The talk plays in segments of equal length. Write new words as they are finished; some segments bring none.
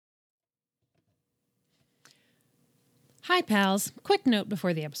Hi, pals. Quick note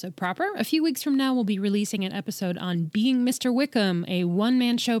before the episode proper. A few weeks from now, we'll be releasing an episode on Being Mr. Wickham, a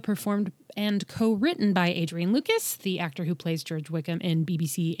one-man show performed and co-written by Adrian Lucas, the actor who plays George Wickham in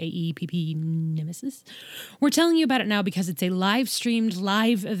BBC AEPP Nemesis. We're telling you about it now because it's a live-streamed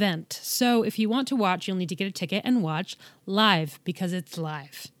live event. So if you want to watch, you'll need to get a ticket and watch live because it's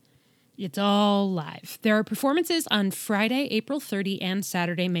live. It's all live. There are performances on Friday, April 30 and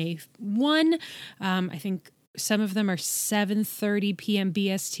Saturday, May 1. I think some of them are 7:30 p.m.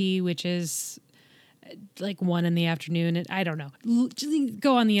 BST, which is like 1 in the afternoon. I don't know. Just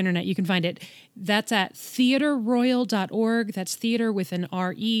go on the internet. You can find it. That's at theatreroyal.org. That's theater with an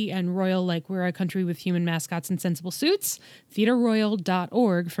R-E and royal like we're a country with human mascots and sensible suits.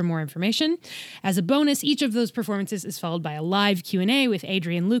 theatreroyal.org for more information. As a bonus, each of those performances is followed by a live Q&A with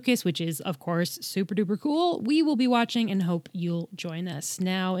Adrian Lucas, which is, of course, super duper cool. We will be watching and hope you'll join us.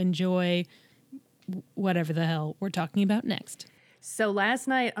 Now enjoy whatever the hell we're talking about next. So last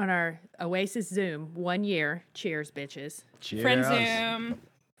night on our Oasis Zoom, 1 year, cheers, bitches. Cheers.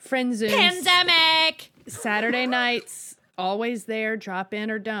 Friend Zoom. Pandemic! Saturday nights, always there, drop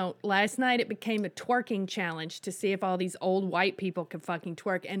in or don't. Last night it became a twerking challenge to see if all these old white people could fucking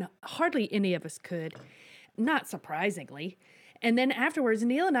twerk, and hardly any of us could, not surprisingly. And then afterwards,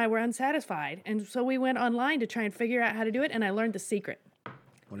 Neil and I were unsatisfied, and so we went online to try and figure out how to do it, and I learned the secret.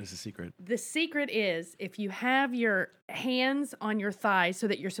 What is the secret? The secret is if you have your hands on your thighs so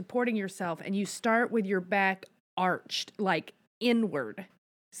that you're supporting yourself and you start with your back arched, like inward,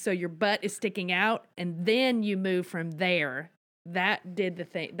 so your butt is sticking out, and then you move from there. That did the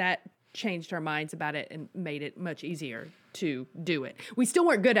thing. That changed our minds about it and made it much easier to do it. We still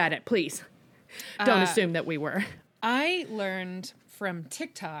weren't good at it, please. Don't assume that we were. I learned from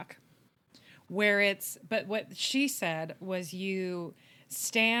TikTok but what she said was you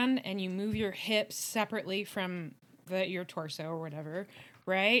stand and you move your hips separately from your torso or whatever,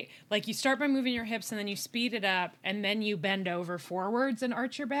 right? Like you start by moving your hips and then you speed it up and then you bend over forwards and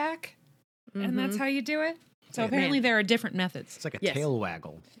arch your back. Mm-hmm. And that's how you do it. So apparently there are different methods. It's like a tail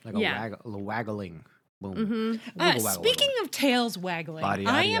waggle, like a waggling. Boom. Mm-hmm. Waggle, speaking of tails waggling, I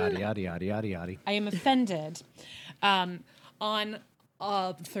am offended.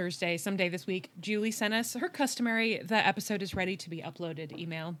 On Thursday, someday this week, Julie sent us her customary "the episode is ready to be uploaded"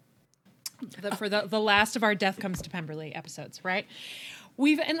 email for the last of our Death Comes to Pemberley episodes, right?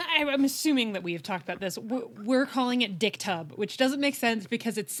 I'm assuming that we have talked about this. We're calling it Dick Tub, which doesn't make sense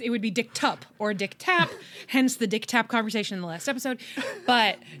because it would be Dick Tup or Dick Tap, hence the Dick Tap conversation in the last episode.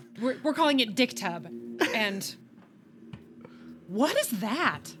 But we're calling it Dick Tub. And what is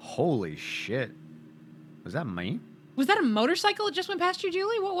that? Holy shit. Was that me? Was that a motorcycle that just went past you,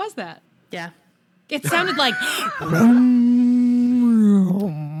 Julie? What was that? Yeah. It sounded like...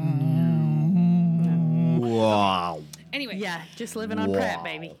 Wow. Anyway. Yeah, just living on Pratt,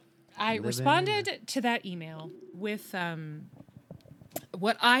 baby. I responded to that email with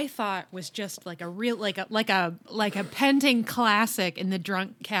what I thought was just like a real like a pending classic in the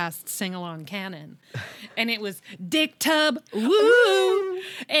Drunk Cast sing-along canon. And it was Dick Tub, woo!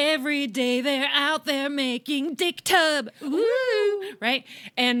 Every day they're out there making Dick Tub, woo! Right?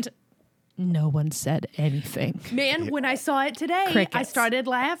 And no one said anything. Man, when I saw it today, Crickets. I started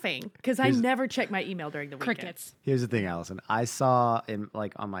laughing because I never check my email during the weekend. Crickets. Here's the thing, Allison. I saw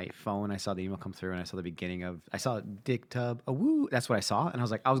on my phone, I saw the email come through and I saw the beginning I saw Dick Tub, a woo. That's what I saw. And I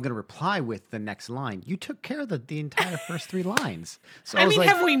was like, I was going to reply with the next line. You took care of the entire first 3 lines. So I mean,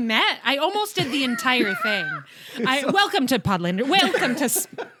 have we met? I almost did the entire thing. Welcome to Podlander.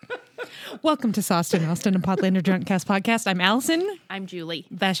 Welcome to Austin and Podlander Drunk Cast podcast. I'm Allison. I'm Julie.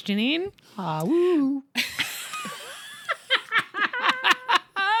 That's Janine. woo.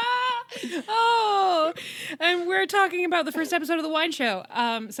 Oh, and we're talking about the first episode of The Wine Show.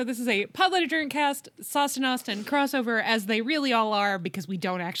 So this is a Podlander Drunk Cast, Sauce and Austin crossover, as they really all are, because we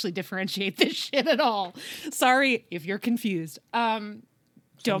don't actually differentiate this shit at all. Sorry if you're confused. Don't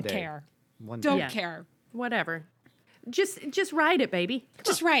care. Don't care. Whatever. Just ride it, baby.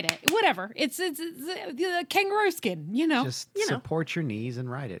 Just ride it. Whatever. It's kangaroo skin, you know. Just support your knees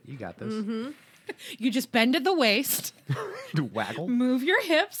and ride it. You got this. Mm-hmm. You just bend at the waist. Waggle. Move your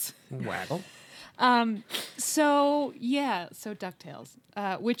hips. Waggle. So DuckTales,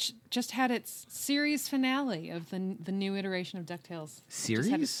 which just had its series finale of the new iteration of DuckTales. Series?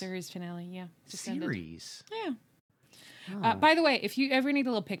 Just had its series finale, yeah. Series? Ended. Yeah. By the way, if you ever need a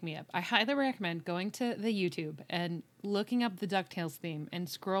little pick-me-up, I highly recommend going to the YouTube and looking up the DuckTales theme and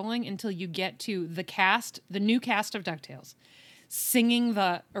scrolling until you get to the new cast of DuckTales, singing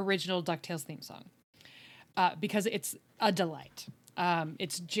the original DuckTales theme song. Because it's a delight.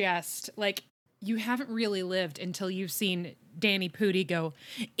 It's just, like, you haven't really lived until you've seen Danny Pudi go,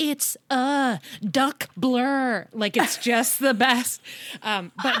 "It's a duck blur." Like, it's just the best.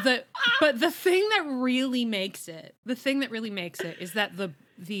 But the thing that really makes it is that the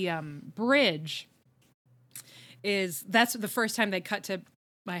bridge that's the first time they cut to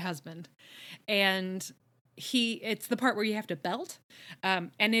my husband, and it's the part where you have to belt,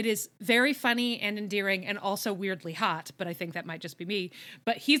 and it is very funny and endearing and also weirdly hot, but I think that might just be me.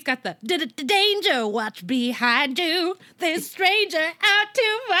 But he's got the danger, watch behind you, there's stranger out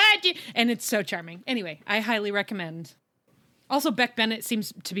to find you, and it's so charming. Anyway, I highly recommend. Also, Beck Bennett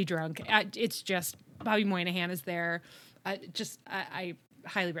seems to be drunk. It's just Bobby Moynihan is there. I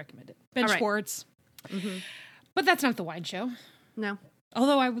highly recommend it. Ben Schwartz. Mm-hmm. But that's not the wine show. No.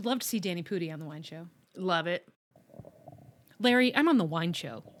 Although I would love to see Danny Pudi on the wine show. Love it. Larry, I'm on the wine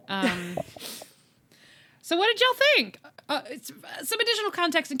show. So what did y'all think? Some additional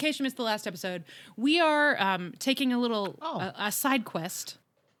context in case you missed the last episode. We are taking a little a side quest.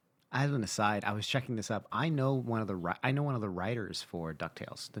 As an aside, I was checking this up. I know one of the writers for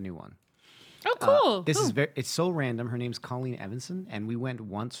DuckTales, the new one. Oh, cool. It's so random. Her name's Colleen Evanson, and we went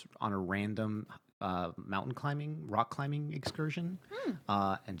once on a random rock climbing excursion,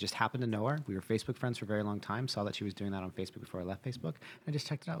 and just happened to know her. We were Facebook friends for a very long time. Saw that she was doing that on Facebook before I left Facebook. I just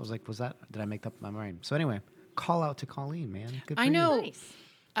checked it out. I was like, did I make up my mind? So anyway, call out to Colleen, man. Good for I know. you. Nice.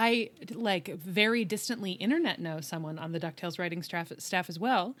 I very distantly internet know someone on the DuckTales writing staff as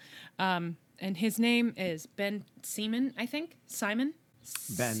well. And his name is Ben Seaman, I think. Simon?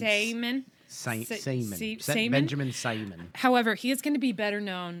 Seaman. Benjamin Simon. However, he is going to be better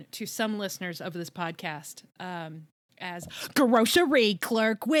known to some listeners of this podcast as grocery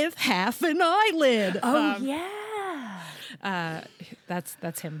clerk with half an eyelid. Oh, yeah.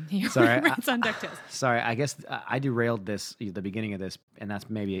 That's him. He Sorry, writes on DuckTales. Sorry, I guess I derailed the beginning of this, and that's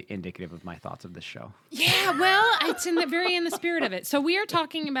maybe indicative of my thoughts of this show. Yeah, well, it's in the spirit of it. So we are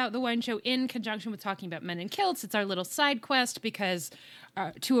talking about the wine show in conjunction with talking about Men in Kilts. It's our little side quest because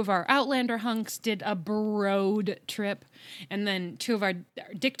two of our Outlander hunks did a road trip, and then two of our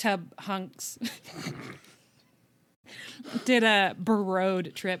Dick Tub hunks did a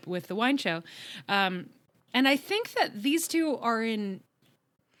road trip with the wine show. And I think that these two are an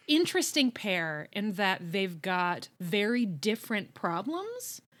interesting pair in that they've got very different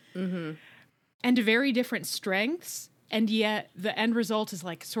problems and very different strengths, and yet the end result is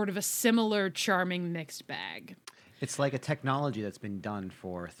like sort of a similar, charming mixed bag. It's like a technology that's been done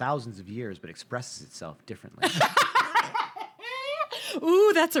for thousands of years, but expresses itself differently.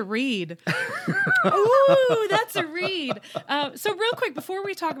 Ooh, that's a read. Ooh, that's a read. So real quick, before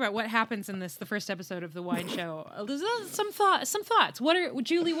we talk about what happens in the first episode of the wine show, some thoughts.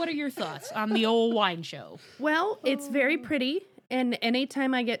 Julie, what are your thoughts on the old wine show? Well, it's very pretty. And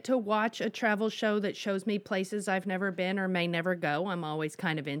anytime I get to watch a travel show that shows me places I've never been or may never go, I'm always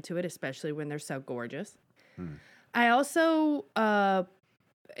kind of into it, especially when they're so gorgeous. I also,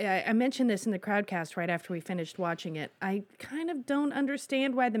 I mentioned this in the Crowdcast right after we finished watching it. I kind of don't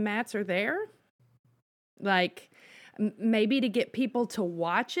understand why the mats are there. Like, maybe to get people to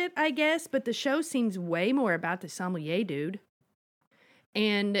watch it, I guess, but the show seems way more about the sommelier dude.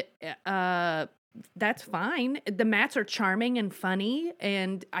 And that's fine. The mats are charming and funny,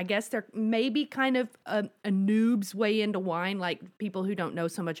 and I guess they're maybe kind of a noob's way into wine, like people who don't know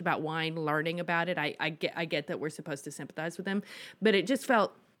so much about wine learning about it. I get that we're supposed to sympathize with them, but it just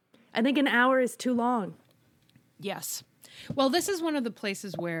felt, I think an hour is too long. Yes. Well, this is one of the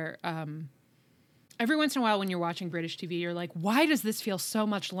places where every once in a while when you're watching British TV, you're like, why does this feel so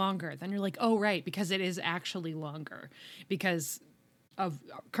much longer? Then you're like, oh, right, because it is actually longer because of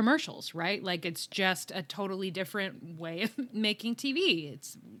commercials, right? Like, it's just a totally different way of making TV. It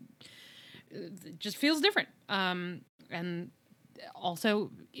just feels different. And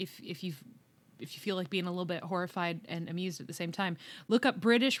also, if you feel like being a little bit horrified and amused at the same time, look up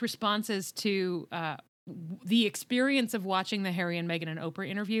British responses to the experience of watching the Harry and Meghan and Oprah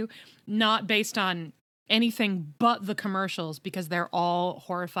interview, not based on anything but the commercials, because they're all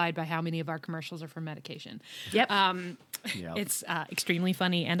horrified by how many of our commercials are for medication. Yep. Yep. It's extremely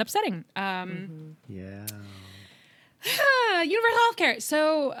funny and upsetting. Yeah. Universal healthcare.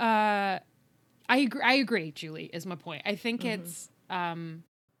 So I agree, Julie, is my point. I think it's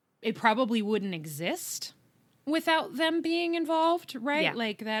it probably wouldn't exist without them being involved, right? Yeah.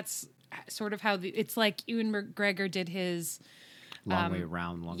 Like, that's sort of how it's like Ewan McGregor did his Long way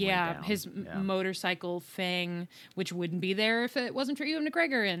around, long way down. his motorcycle thing, which wouldn't be there if it wasn't for Ewan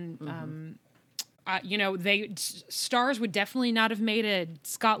McGregor. And Stars would definitely not have made a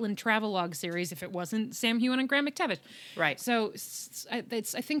Scotland travelogue series if it wasn't Sam Heughan and Graham McTavish. Right. So it's I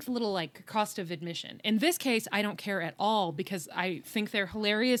think a little like cost of admission. In this case, I don't care at all because I think they're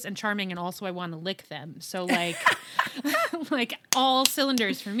hilarious and charming, and also I want to lick them. So like, like all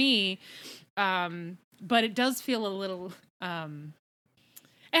cylinders for me. But it does feel a little.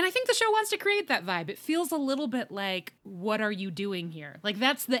 And I think the show wants to create that vibe. It feels a little bit like, what are you doing here? Like,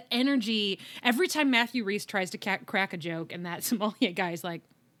 that's the energy. Every time Matthew Rhys tries to crack a joke and that sommelier guy is like,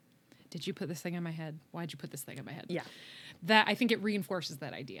 did you put this thing on my head? Why'd you put this thing on my head? Yeah. That, I think it reinforces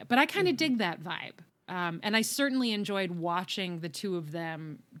that idea. But I kind of dig that vibe. And I certainly enjoyed watching the two of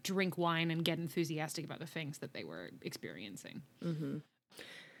them drink wine and get enthusiastic about the things that they were experiencing. Mm-hmm.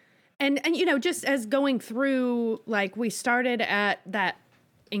 And just as going through, like, we started at that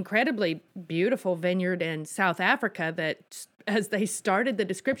incredibly beautiful vineyard in South Africa that as they started the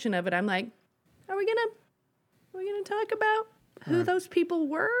description of it, I'm like, are we gonna talk about who those people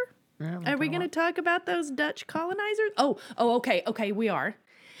were? Yeah, are we gonna talk about those Dutch colonizers? Oh, okay, we are.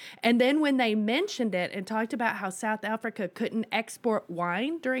 And then when they mentioned it and talked about how South Africa couldn't export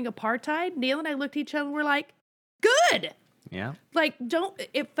wine during apartheid, Neil and I looked at each other and we're like, good. Yeah. Like,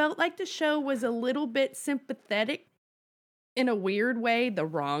 it felt like the show was a little bit sympathetic in a weird way, the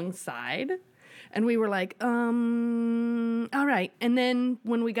wrong side. And we were like, all right. And then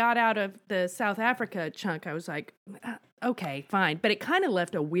when we got out of the South Africa chunk, I was like, okay, fine. But it kind of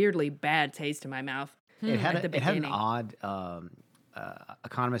left a weirdly bad taste in my mouth. It had an beginning. odd.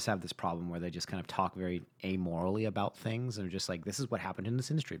 Economists have this problem where they just kind of talk very amorally about things, and they're just like, this is what happened in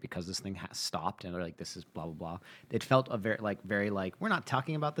this industry because this thing has stopped, and they're like, this is blah blah blah. It felt very like we're not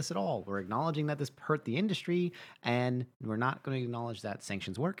talking about this at all. We're acknowledging that this hurt the industry, and we're not going to acknowledge that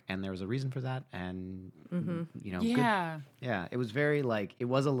sanctions work, and there was a reason for that, and Yeah. yeah, it was very like it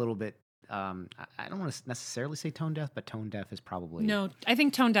was a little bit. I don't want to necessarily say tone deaf, but tone deaf is probably No, I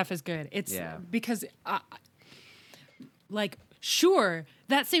think tone deaf is good. It's Yeah. because, sure,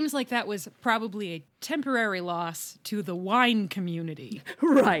 that seems like that was probably a temporary loss to the wine community.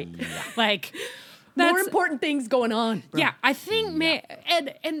 Right. Like, More that's, important things going on. yeah, I think,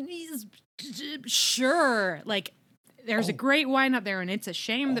 and he's, sure, like, there's a great wine up there, and it's a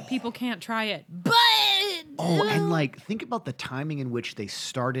shame that people can't try it, but... Oh, and like, think about the timing in which they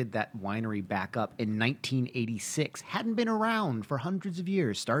started that winery back up in 1986. Hadn't been around for hundreds of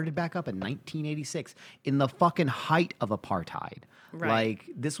years. Started back up in 1986 in the fucking height of apartheid. Right. Like,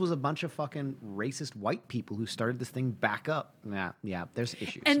 this was a bunch of fucking racist white people who started this thing back up. Yeah, there's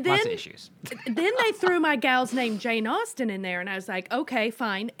issues. And Lots of then- issues. Then they threw my gal's name Jane Austen in there, and I was like, okay,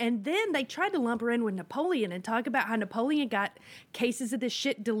 fine. And then they tried to lump her in with Napoleon and talk about how Napoleon got cases of this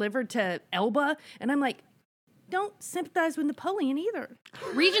shit delivered to Elba. And I'm like, don't sympathize with Napoleon either.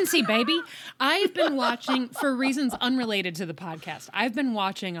 Regency, baby. I've been watching, for reasons unrelated to the podcast, I've been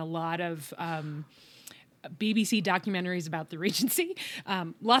watching a lot of BBC documentaries about the Regency.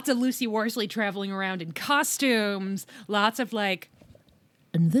 Lots of Lucy Worsley traveling around in costumes. Lots of like,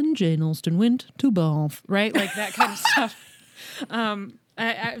 and then Jane Austen went to Bath, right? Like that kind of stuff. I'm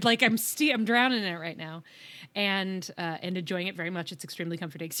drowning in it right now. And enjoying it very much. It's extremely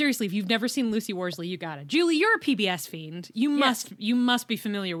comforting. Seriously, if you've never seen Lucy Worsley, you got it. Julie, you're a PBS fiend. You must be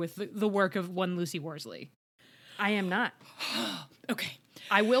familiar with the work of one Lucy Worsley. I am not. Okay.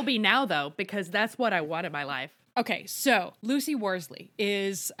 I will be now, though, because that's what I want in my life. Okay, so Lucy Worsley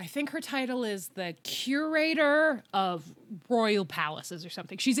is, I think her title is the curator of royal palaces or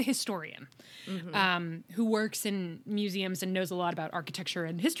something. She's a historian who works in museums and knows a lot about architecture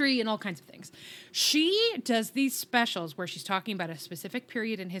and history and all kinds of things. She does these specials where she's talking about a specific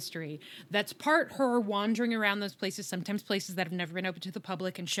period in history that's part her wandering around those places, sometimes places that have never been open to the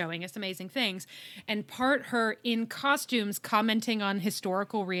public and showing us amazing things, and part her in costumes commenting on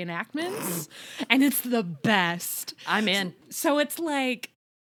historical reenactments. And it's the best. I'm in. So it's like,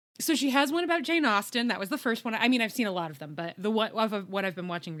 so she has one about Jane Austen. That was the first one. I mean, I've seen a lot of them, but the one of what I've been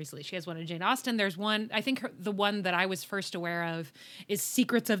watching recently, she has one of Jane Austen. There's one, I think the one that I was first aware of is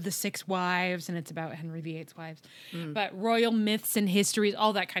Secrets of the Six Wives, and it's about Henry VIII's wives. But royal myths and histories,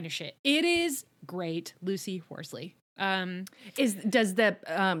 all that kind of shit. It is great. Lucy Worsley. Does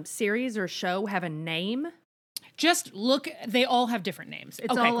the series or show have a name? Just look, they all have different names.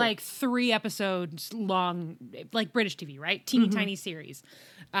 It's Okay, all cool. like 3 episodes long, like British TV, right? Teeny tiny series.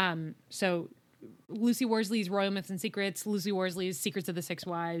 So Lucy Worsley's Royal Myths and Secrets, Lucy Worsley's Secrets of the Six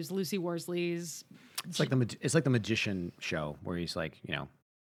Wives, Lucy Worsley's... It's like the magician show where he's like,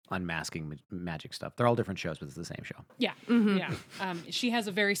 unmasking magic stuff. They're all different shows, but it's the same show. Yeah, yeah. She has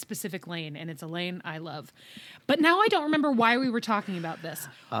a very specific lane, and it's a lane I love. But now I don't remember why we were talking about this.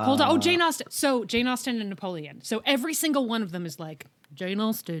 Hold on. Oh, Jane Austen. So Jane Austen and Napoleon. So every single one of them is like Jane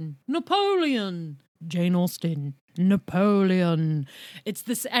Austen, Napoleon, Jane Austen, Napoleon. It's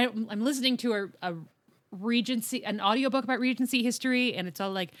this. I'm listening to a Regency, an audiobook about Regency history, and it's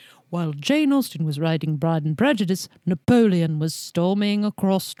all like, while Jane Austen was writing Pride and Prejudice, Napoleon was storming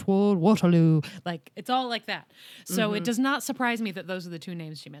across toward Waterloo. Like, it's all like that. So it does not surprise me that those are the two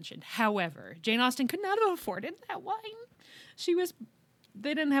names she mentioned. However, Jane Austen could not have afforded that wine.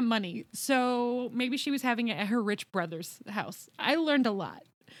 They didn't have money. So maybe she was having it at her rich brother's house. I learned a lot.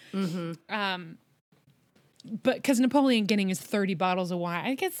 But because Napoleon getting his 30 bottles of wine,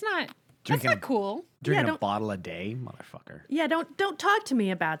 I guess that's not cool. Drinking a bottle a day, motherfucker. Yeah, don't talk to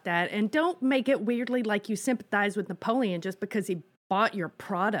me about that, and don't make it weirdly like you sympathize with Napoleon just because he bought your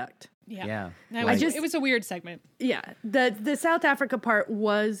product. Yeah. It was a weird segment. Yeah, the South Africa part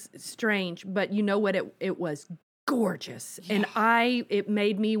was strange, but you know what? It was gorgeous, and it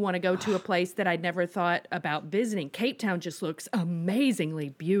made me want to go to a place that I'd never thought about visiting. Cape Town just looks amazingly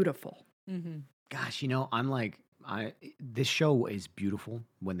beautiful. Gosh, I'm like, this show is beautiful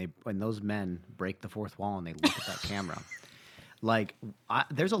when those men break the fourth wall and they look at that camera. Like,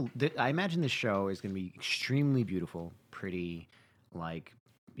 I imagine this show is going to be extremely beautiful, pretty, like,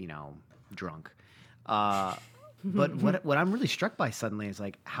 drunk. But what I'm really struck by suddenly is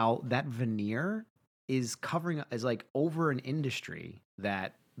like how that veneer is like over an industry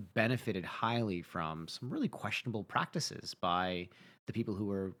that benefited highly from some really questionable practices by the people who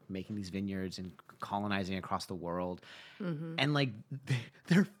were making these vineyards and colonizing across the world. And like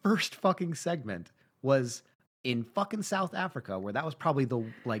their first fucking segment was in fucking South Africa, where that was probably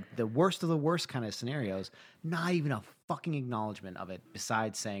the worst of the worst kind of scenarios. Not even a fucking acknowledgement of it,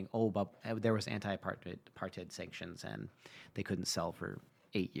 besides saying, but there was anti-apartheid sanctions and they couldn't sell for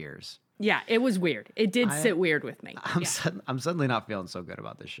 8 years. Yeah, it was weird. It did sit weird with me. I'm suddenly not feeling so good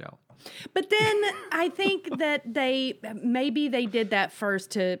about this show. But then I think that maybe they did that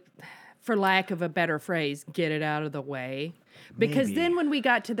first to, for lack of a better phrase, get it out of the way. Because Maybe. then when we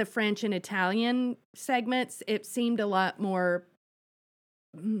got to the French and Italian segments, it seemed a lot more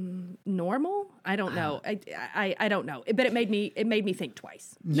normal. I don't know. I don't know. But it made me think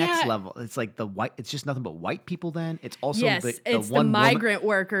twice. Next level. It's like it's just nothing but white people then. It's also it's the migrant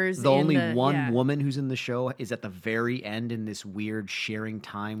workers. The only one woman who's in the show is at the very end in this weird sharing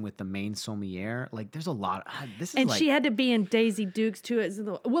time with the main sommelier. Like, there's a lot. She had to be in Daisy Dukes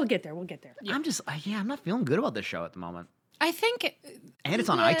too. We'll get there. Yeah. I'm not feeling good about this show at the moment. I think, and it's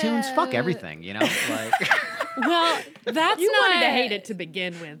on iTunes. Fuck everything, Like, well, that's you not, wanted to hate it to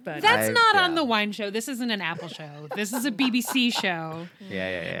begin with, but that's not on the wine show. This isn't an Apple show. This is a BBC show.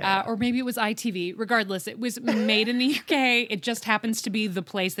 Yeah. Or maybe it was ITV. Regardless, it was made in the UK. It just happens to be the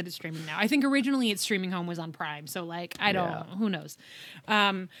place that it's streaming now. I think originally its streaming home was on Prime. So, like, I don't. Who knows?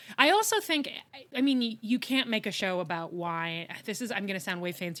 I also think. I mean, you can't make a show about wine. I'm going to sound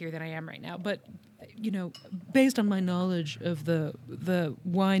way fancier than I am right now, but based on my knowledge of the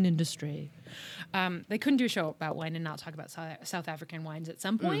wine industry, they couldn't do a show about wine and not talk about South African wines at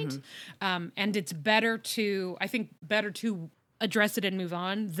some point. And it's better to address it and move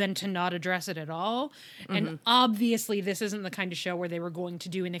on than to not address it at all. And obviously this isn't the kind of show where they were going to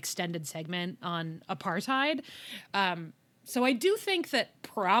do an extended segment on apartheid. So I do think that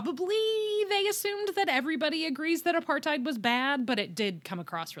probably they assumed that everybody agrees that apartheid was bad, but it did come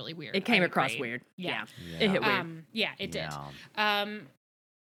across really weird. It came across weird. Yeah. It hit weird. It did.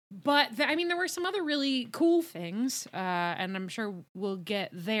 But there were some other really cool things, and I'm sure we'll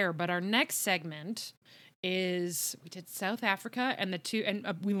get there. But our next segment is we did South Africa and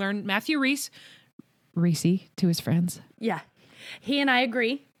we learned Matthew Reese to his friends. Yeah, he and I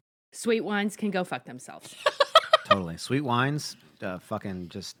agree. Sweet wines can go fuck themselves. Totally, sweet wines. Fucking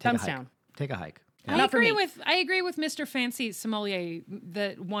just take thumbs a hike. down. Take a hike. Yeah. I agree with Mr. Fancy Sommelier.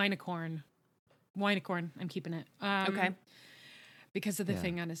 The Wineacorn. I'm keeping it. Okay. Because of the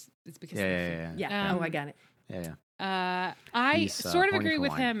thing on his. It's because of the thing. I got it. Yeah. I sort of agree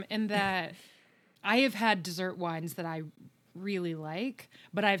with him in that I have had dessert wines that I really like,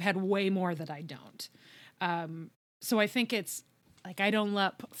 but I've had way more that I don't. So I think it's like I don't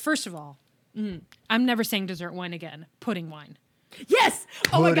love. First of all, I'm never saying dessert wine again. Pudding wine. Yes.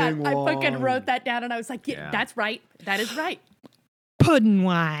 Oh my God. I fucking wrote that down and I was like, that's right. That is right. Pudding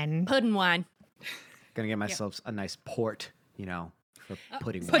wine. Gonna get myself a nice port, for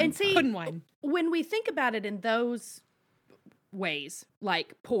pudding wine. And see, pudding wine. When we think about it in those ways,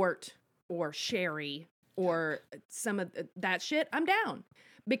 like port or sherry or some of that shit, I'm down.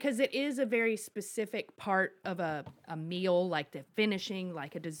 because it is a very specific part of a meal, like the finishing,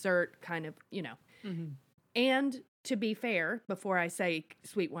 like a dessert kind of, And to be fair, before I say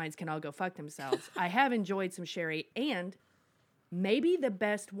sweet wines can all go fuck themselves, I have enjoyed some sherry, and maybe the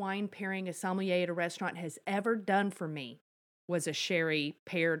best wine pairing a sommelier at a restaurant has ever done for me was a sherry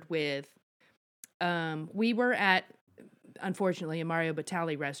paired with, we were at, unfortunately, a Mario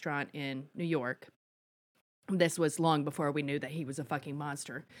Batali restaurant in New York. This was long before we knew that he was a fucking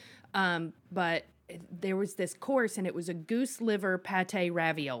monster. But there was this course, and it was a goose liver pate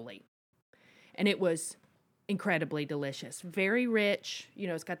ravioli. And it was incredibly delicious. Very rich.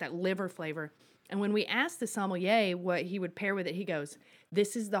 It's got that liver flavor. And when we asked the sommelier what he would pair with it, he goes,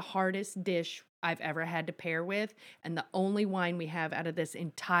 "This is the hardest dish I've ever had to pair with. And the only wine we have out of this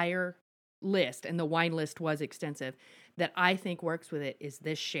entire list," and the wine list was extensive, "that I think works with it is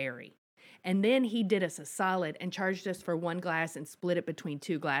this sherry." And then he did us a solid and charged us for one glass and split it between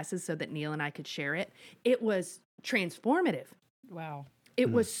two glasses so that Neil and I could share it. It was transformative. Wow. It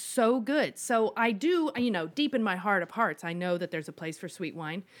was so good. So I do, deep in my heart of hearts, I know that there's a place for sweet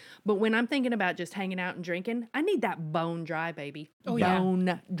wine. But when I'm thinking about just hanging out and drinking, I need that bone dry, baby. Oh, yeah.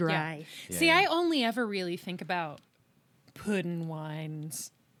 Bone dry. Yeah. See, I only ever really think about pudding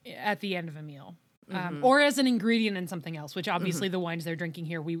wines at the end of a meal. Or as an ingredient in something else, which obviously the wines they're drinking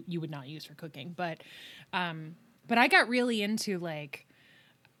here, you would not use for cooking. But I got really into like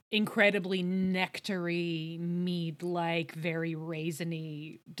incredibly nectary, mead-like, very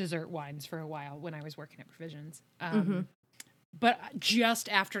raisiny dessert wines for a while when I was working at Provisions. But just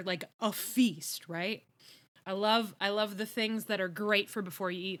after like a feast, right? I love the things that are great for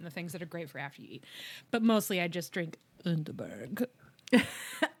before you eat and the things that are great for after you eat. But mostly I just drink Underberg.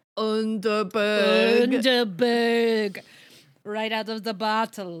 Underberg. Right out of the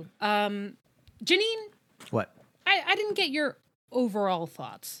bottle. Janine? What? I didn't get your overall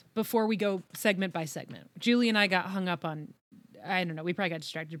thoughts before we go segment by segment. Julie and I got hung up on, I don't know, we probably got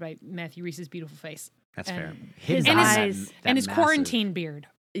distracted by Matthew Reese's beautiful face. That's and fair. His eyes. And his massive, quarantine beard.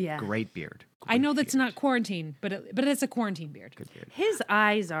 Yeah. Great beard. I know Great that's beard. not quarantine, but it's a quarantine beard. Good beard. His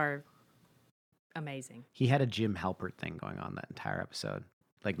eyes are amazing. He had a Jim Halpert thing going on that entire episode.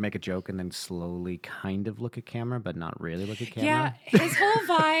 Like make a joke and then slowly kind of look at camera, but not really look at camera. Yeah, his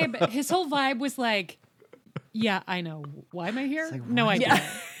whole vibe was like, yeah, I know. Why am I here? Like, No why- idea.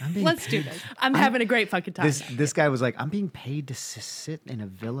 I'm being Let's do paid- this. I'm having a great fucking time. This guy was like, I'm being paid to sit in a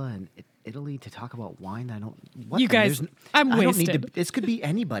villa in Italy to talk about wine. I don't. What You the- guys, there's I'm I don't need wasted. to. This could be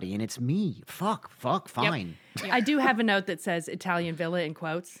anybody, and it's me. Fuck. Fine. I do have a note that says Italian villa in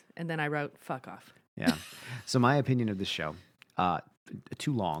quotes, and then I wrote "fuck off." Yeah. So my opinion of this show,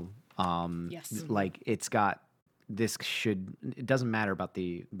 too long. Yes. Like it doesn't matter about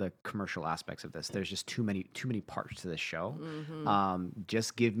the commercial aspects of this. There's just too many parts to this show.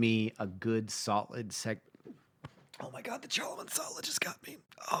 Just give me a good solid Oh my God, the Charlemagne salad just got me.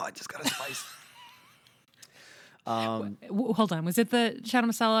 Oh, I just got a spice. Hold on. Was it the chana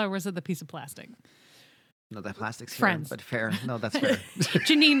masala or was it the piece of plastic? No, that plastic's here, Friends. but fair. No, that's fair.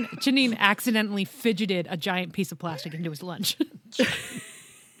 Janine accidentally fidgeted a giant piece of plastic into his lunch.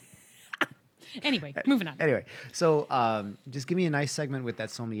 Anyway, moving on. Anyway, so just give me a nice segment with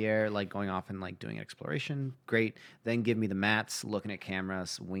that sommelier, like going off and like doing an exploration. Great. Then give me the mats, looking at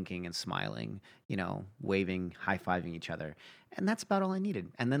cameras, winking and smiling, waving, high-fiving each other. And that's about all I needed.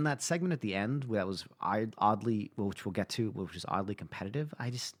 And then that segment at the end, that was oddly, which we'll get to, which is oddly competitive.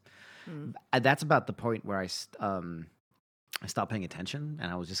 That's about the point where I stopped paying attention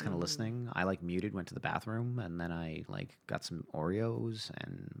and I was just kind of listening. I muted, went to the bathroom, and then I got some Oreos,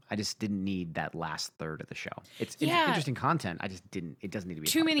 and I just didn't need that last third of the show. It's interesting content. It doesn't need to be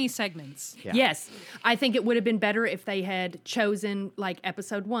Too many segments. Yeah. Yes, I think it would have been better if they had chosen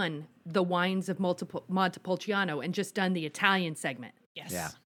episode 1, the wines of Montepulciano, and just done the Italian segment. Yes. Yeah.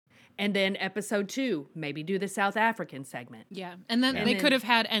 And then episode 2, maybe do the South African segment. Yeah. And then they then- could have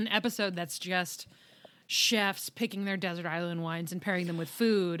had an episode that's just chefs picking their desert island wines and pairing them with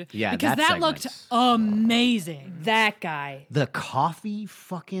food. Yeah, because that that looked segment's- amazing. That guy. The coffee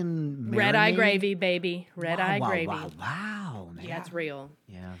fucking Red eye marinade? gravy, baby. Red eye Wow, gravy. Wow. Man. That's real.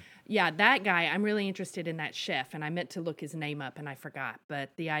 Yeah. Yeah, that guy, I'm really interested in that chef, and I meant to look his name up and I forgot.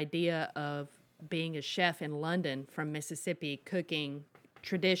 But the idea of being a chef in London from Mississippi, cooking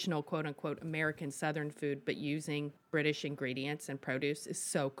traditional, quote unquote, American Southern food, but using British ingredients and produce is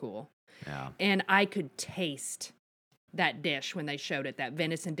so cool. Yeah. And I could taste that dish when they showed it, that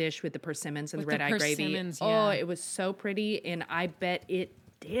venison dish with the persimmons and With the red the eye gravy. persimmons, Oh, yeah. it was so pretty, and I bet it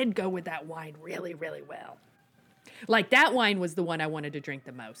did go with that wine really, really well. That wine was the one I wanted to drink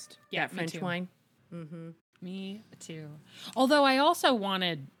the most. Yeah, that me French too. wine. Me too. Although I also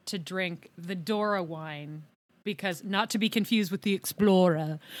wanted to drink the Dora wine because, not to be confused with the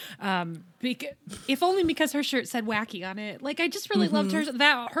Explorer, if only because her shirt said wacky on it. Like, I just really loved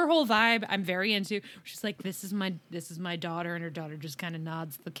her whole vibe. I'm very into. She's like, this is my daughter, and her daughter just kind of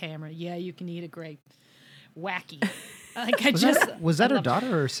nods the camera. Yeah, you can eat a grape. Wacky. Like, Was that her daughter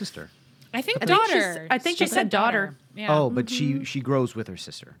or her sister? I think daughter. I think they said daughter. Yeah. Oh, but she grows with her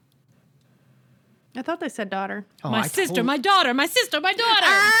sister. I thought they said daughter. Oh, my sister, my daughter, my sister, my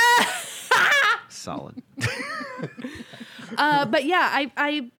daughter. Solid. But yeah,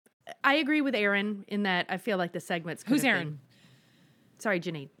 I agree with Aaron in that I feel like the segments. Who's Aaron? Sorry,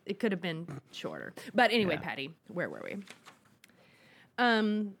 Janine. It could have been shorter. But anyway, Yeah. Patty, where were we?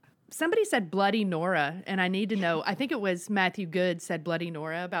 Somebody said Bloody Nora, and I need to know. I think it was Matthew Good said Bloody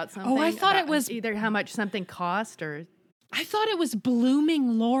Nora about something. I thought about it was either how much something cost or. I thought it was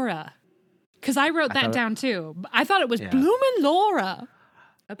Blooming Laura. Because I wrote that down too. I thought it was Yeah. Blooming Laura.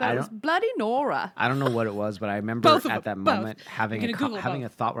 I thought it was Bloody Nora. I don't know what it was, but I remember Both of at that them, both. moment having You're gonna Google a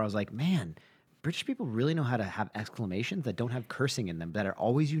both. thought where I was like, man, British people really know how to have exclamations that don't have cursing in them, that are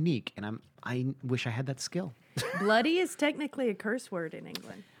always unique, and I wish I had that skill. Bloody is technically a curse word in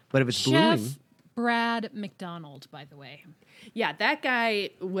England. But if it's Chef blooming, Brad McDonald, by the way. Yeah, that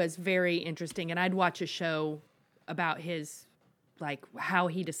guy was very interesting, and I'd watch a show about his, like, how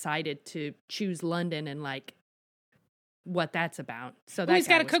he decided to choose London and, like, what that's about. So that He's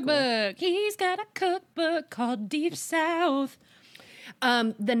guy got a was cool. cookbook. He's got a cookbook called Deep South.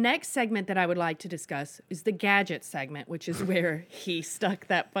 The next segment that I would like to discuss is the gadget segment, which is where he stuck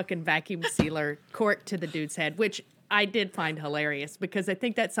that fucking vacuum sealer cork to the dude's head, which I did find hilarious because I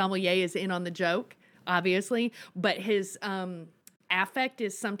think that sommelier is in on the joke, obviously, but his affect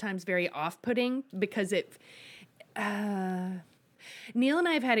is sometimes very off-putting because it. Neil and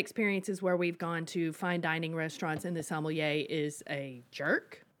I have had experiences where we've gone to fine dining restaurants and the sommelier is a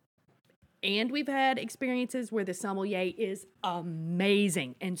jerk. And we've had experiences where the sommelier is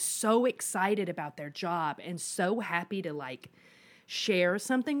amazing and so excited about their job and so happy to, like, share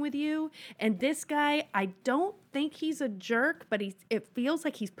something with you. And this guy, I don't think he's a jerk, but it feels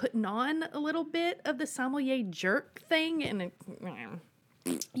like he's putting on a little bit of the sommelier jerk thing. And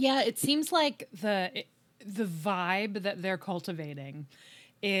Yeah, it seems like the vibe that they're cultivating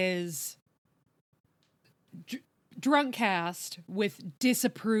is drunk cast with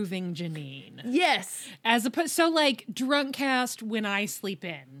disapproving Janine. yes, As opposed, so like drunk cast when I sleep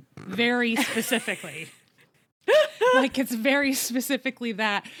in, very specifically. Like it's very specifically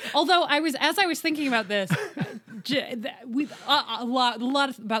that. Although as I was thinking about this, a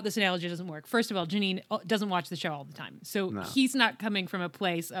lot about this analogy doesn't work. First of all, Janine doesn't watch the show all the time, so he's not coming from a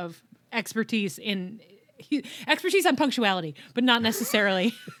place of expertise on punctuality, but not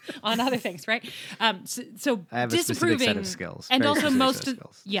necessarily on other things, right? So I have a specific set of skills, and very also specific most set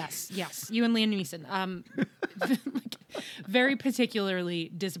of skills. yes, you and Liam Neeson, very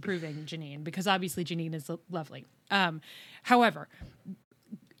particularly disapproving Janine because obviously Janine is lovely. However,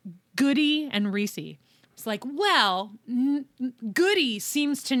 Goody and Reese. It's like, well, Goody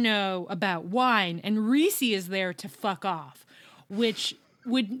seems to know about wine, and Reese is there to fuck off, which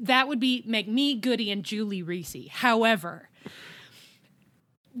would make me Goody and Julie Reese. However,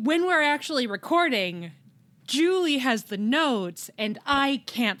 when we're actually recording, Julie has the notes, and I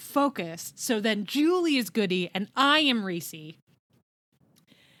can't focus. So then Julie is Goody, and I am Reese.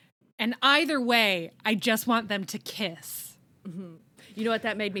 And either way, I just want them to kiss. mm-hmm. You know what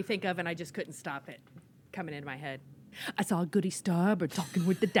that made me think of, and I just couldn't stop it coming into my head. I saw Goody Starboard talking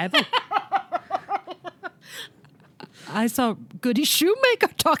with the devil. I saw Goody Shoemaker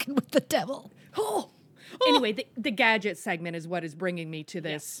talking with the devil. Anyway, the gadget segment is what is bringing me to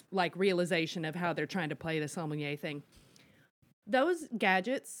this like realization of how they're trying to play the sommelier thing. Those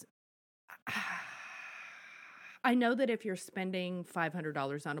gadgets, I know that if you're spending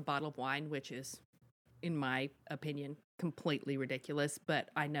 $500 on a bottle of wine, which is, in my opinion, completely ridiculous, but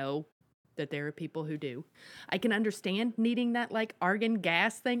I know that there are people who do. I can understand needing that like argon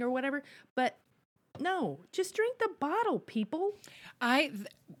gas thing or whatever, but no, just drink the bottle, people. I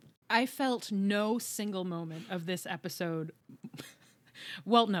felt no single moment of this episode.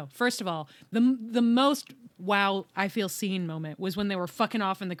 Well, no. First of all, the most wow I feel seen moment was when they were fucking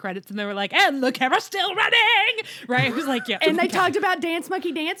off in the credits and they were like, and the camera's still running, right? It was like, yeah. And they talked about Dance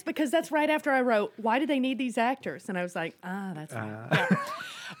Monkey Dance because that's right after I wrote, why do they need these actors? And I was like, that's right. Yeah.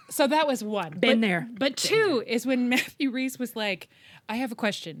 So that was one. Been there. But two is when Matthew Reese was like, I have a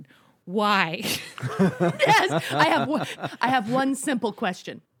question. Why? Yes, I have one simple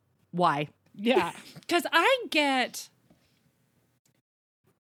question. Why? Yeah. Because I get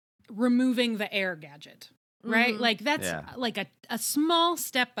removing the air gadget. right? Like that's Yeah. like a small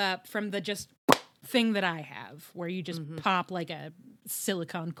step up from the just thing that I have, where you just pop like a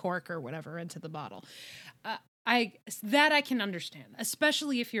silicone cork or whatever into the bottle. I can understand,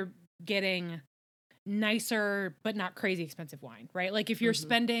 especially if you're getting nicer but not crazy expensive wine, right? Like if you're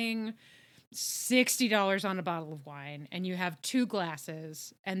spending $60 on a bottle of wine and you have 2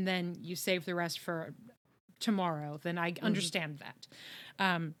 glasses and then you save the rest for tomorrow, then I understand that.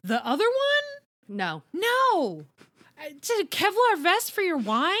 The other one, No. to Kevlar vest for your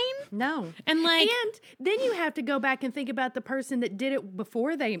wine, No. and like, And then you have to go back and think about the person that did it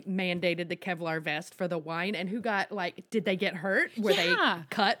before they mandated the Kevlar vest for the wine and who got like, did they get hurt? Were they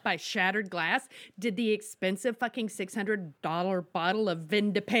cut by shattered glass? Did the expensive fucking $600 bottle of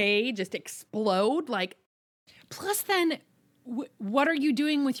Vin de Pay just explode? Like, plus then what are you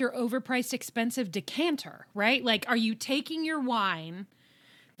doing with your overpriced expensive decanter, right? Like, are you taking your wine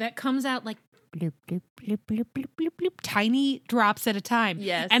that comes out like bloop, bloop, bloop, bloop, bloop, bloop, bloop, tiny drops at a time.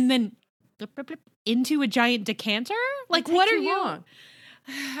 Yes. And then bloop, bloop, bloop, into a giant decanter? Like, it what takes are you? long.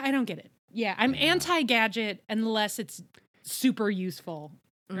 I don't get it. Yeah, I'm anti-gadget unless it's super useful,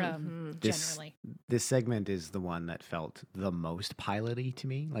 generally. This segment is the one that felt the most pilot-y to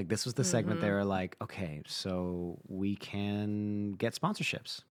me. Like, this was the segment they were like, okay, so we can get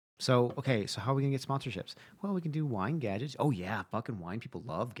sponsorships. So, okay, so how are we going to get sponsorships? Well, we can do wine gadgets. Oh, yeah, fucking wine people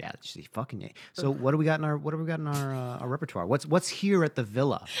love gadgets. They fucking yeah. So what do we got in our our repertoire? What's here at the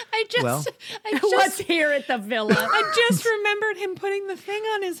villa? What's here at the villa? I just remembered him putting the thing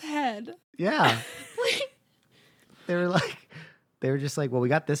on his head. Yeah. They were just like, well, we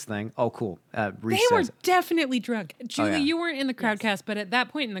got this thing. Oh, cool. They were definitely drunk. Julie, yeah. you weren't in the crowdcast, but at that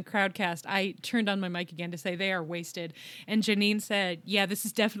point in the crowdcast, I turned on my mic again to say they are wasted. And Janine said, yeah, this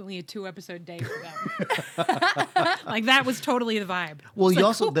is definitely a 2-episode day for them. Like, that was totally the vibe. Well, It's you like,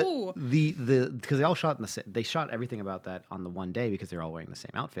 also ooh. because they all shot they shot everything about that on the one day because they're all wearing the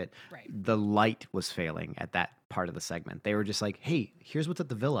same outfit. Right. The light was failing at that part of the segment. They were just like, "Hey, here's what's at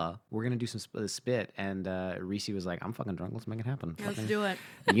the villa. We're gonna do some spit." And Reese was like, "I'm fucking drunk. Let's make it happen. Let's Fucking do it.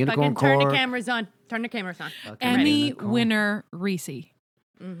 Unicorn Fucking turn the core. cameras on. Turn the cameras on. fucking Emmy unicorn." winner Reese.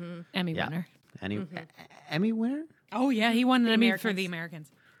 Emmy Yeah. winner. Emmy winner? Oh yeah, he won an Emmy for Americans. the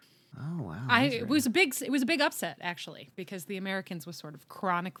Americans. Oh wow. It was a big upset actually, because the Americans was sort of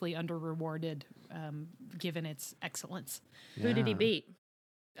chronically under-rewarded, given its excellence. Who did he beat?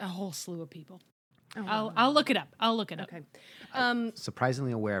 A whole slew of people. Oh, I'll look it up. okay.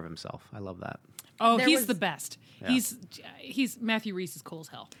 Surprisingly aware of himself. I love that. Oh, There he's was- the best. Yeah. He's Matthew Reese is cool as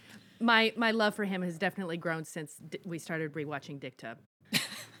hell. My love for him has definitely grown since we started rewatching Dick Tub.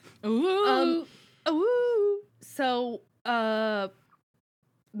 Ooh. So,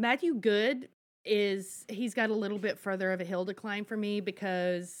 Matthew Good he's got a little bit further of a hill to climb for me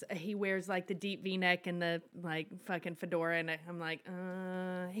because he wears like the deep V-neck and the like fucking fedora, and I'm like,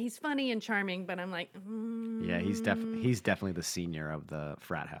 he's funny and charming, but I'm like, Yeah, he's definitely the senior of the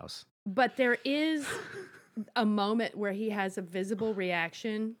frat house. But there is a moment where he has a visible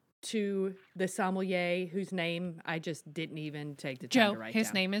reaction to the sommelier whose name I just didn't even take the time Joe. to write His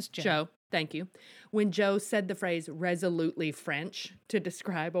down. name is Joe. Joe, thank you. When Joe said the phrase resolutely French to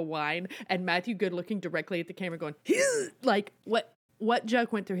describe a wine, and Matthew Good looking directly at the camera going, like, what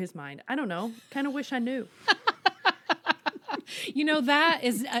joke went through his mind? I don't know. Kind of wish I knew. You know, that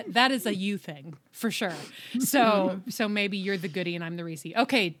is a you thing for sure. So maybe you're the goodie and I'm the Reese.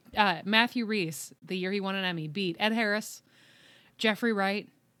 Okay, Matthew Reese, the year he won an Emmy, beat Ed Harris, Jeffrey Wright,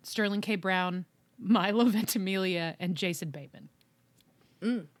 Sterling K. Brown, Milo Ventimiglia, and Jason Bateman.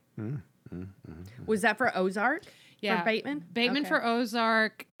 Was that for Ozark? Yeah, For Bateman? Bateman Okay. for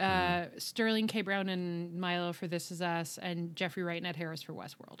Ozark, Sterling K. Brown and Milo for This Is Us, and Jeffrey Wright and Ed Harris for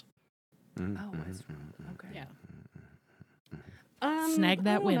Westworld. Oh, Westworld. Okay. Yeah. I Snag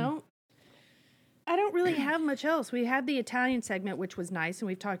that don't win. know. I don't really have much else. We had the Italian segment, which was nice, and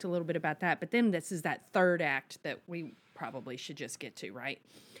we've talked a little bit about that. But then this is that third act that we probably should just get to, right?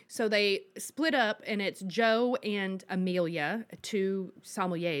 So they split up, and it's Joe and Amelia, 2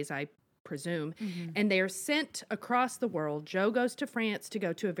 sommeliers, I presume, and they are sent across the world. Joe goes to France to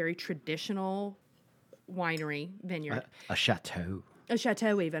go to a very traditional winery vineyard, A chateau. a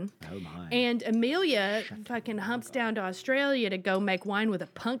chateau even. Oh my. And Amelia fucking humps down to Australia to go make wine with a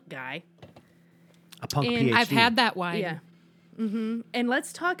punk guy. A punk and PhD. I've had that wine. Yeah. And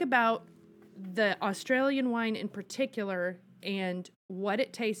let's talk about the Australian wine in particular and what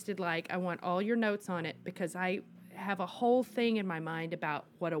it tasted like. I want all your notes on it because I have a whole thing in my mind about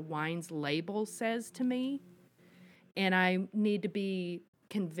what a wine's label says to me. And I need to be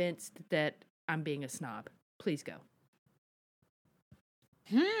convinced that I'm being a snob. Please go.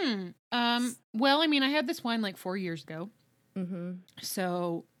 Well, I mean, I had this wine like 4 years ago. Mm-hmm.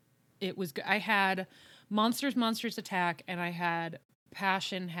 So it was, I had Monsters Attack, and I had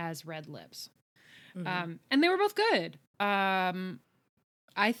Passion Has Red Lips. Mm-hmm. And they were both good.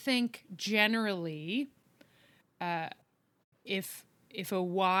 I think generally, if a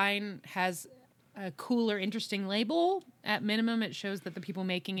wine has a cool or interesting label, at minimum, it shows that the people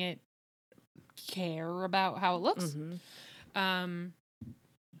making it care about how it looks. Mm-hmm.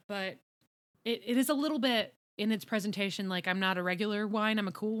 But it is a little bit in its presentation like I'm not a regular wine, I'm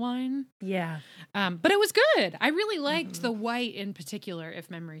a cool wine. Yeah. But it was good. I really liked the white in particular, if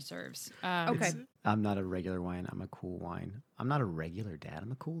memory serves. Okay. I'm not a regular wine. I'm a cool wine. I'm not a regular dad.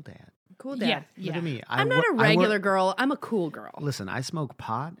 I'm a cool dad. Cool dad. Yeah. Look at me. I'm not a regular girl. I'm a cool girl. Listen, I smoke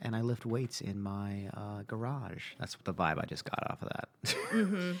pot and I lift weights in my garage. That's the vibe I just got off of that.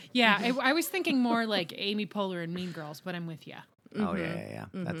 Mm-hmm. Yeah, I was thinking more like Amy Poehler and Mean Girls, but I'm with you. Oh yeah.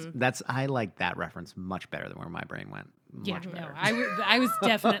 That's I like that reference much better than where my brain went. Much No, better. I was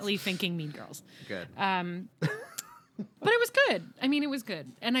definitely thinking Mean Girls. Good. But it was good. I mean, it was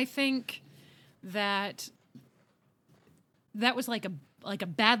good, and I think that was like a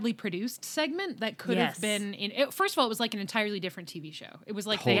badly produced segment that could Yes. have been in it. First of all, it was like an entirely different TV show. It was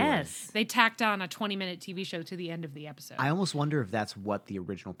like Totally. Yes. they tacked on a 20-minute TV show to the end of the episode. I almost wonder if that's what the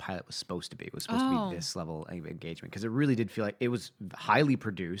original pilot was supposed to be. It was supposed to be this level of engagement because it really did feel like it was highly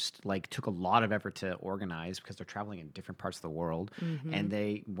produced, like took a lot of effort to organize because they're traveling in different parts of the world. And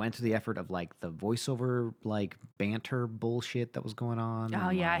they went to the effort of like the voiceover, like banter bullshit that was going on. Oh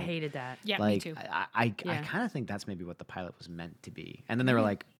and, yeah, I like, hated that. yeah, like, me too. I Yeah. kind of think that's maybe what the pilot was meant to be. And then they were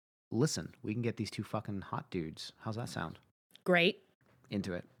like, listen, we can get these two fucking hot dudes. How's that sound? Great.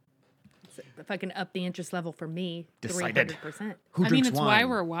 Into it. If I can up the interest level for me, Decided. 300%. Who I drinks mean, it's why wine?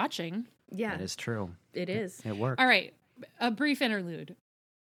 we're watching. Yeah, That is true. it is. It worked. All right, a brief interlude.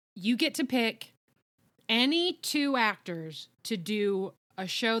 You get to pick any two actors to do a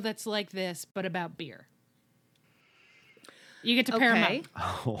show that's like this, but about beer. You get to pair them Okay.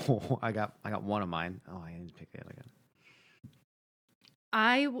 up. Oh, I got one of mine. Oh, I didn't pick the other guy.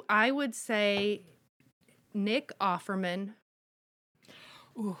 I would say Nick Offerman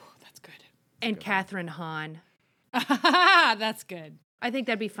Ooh, that's good. and Catherine Hahn. That's good. I think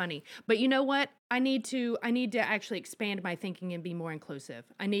that'd be funny. But you know what? I need to actually expand my thinking and be more inclusive.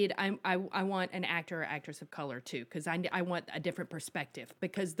 I want an actor or actress of color too, because I want a different perspective.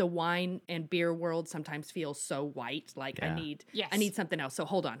 Because the wine and beer world sometimes feels so white. Like Yeah. I need something else. So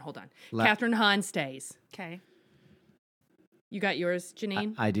hold on. Let- Catherine Hahn stays. Okay. You got yours,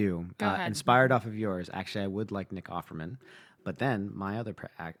 Janine? I do. Go ahead. Inspired off of yours, actually, I would like Nick Offerman, but then my other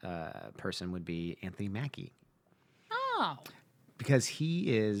person would be Anthony Mackie. Oh. Because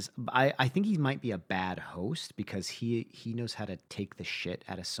he is, I think he might be a bad host because he knows how to take the shit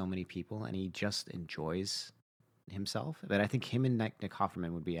out of so many people and he just enjoys himself. But I think him and Nick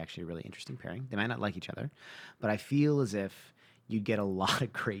Offerman would be actually a really interesting pairing. They might not like each other, but I feel as if you'd get a lot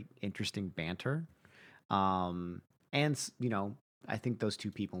of great, interesting banter. And, you know, I think those two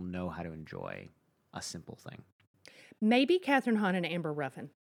people know how to enjoy a simple thing. Maybe Catherine Hahn and Amber Ruffin.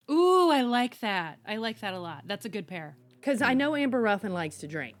 Ooh, I like that. I like that a lot. That's a good pair. Because I know Amber Ruffin likes to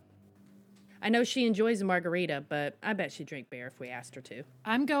drink. I know she enjoys a margarita, but I bet she'd drink beer if we asked her to.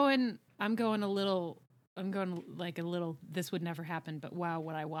 I'm going like a little, this would never happen, but wow,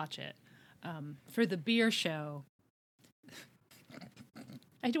 would I watch it. For the beer show.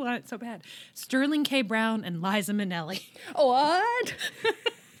 I do want it so bad. Sterling K. Brown and Liza Minnelli. What?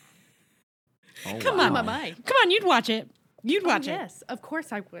 Oh, Come wow. on, my mind. Come on, you'd watch it. You'd watch it. Yes, of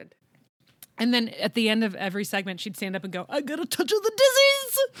course I would. And then at the end of every segment, she'd stand up and go, I got a touch of the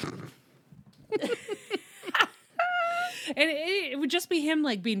disease. And it would just be him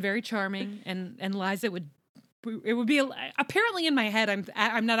like being very charming, and Liza would be apparently in my head.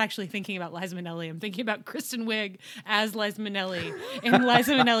 I'm not actually thinking about Liza Minnelli. I'm thinking about Kristen Wiig as Liza Minnelli, and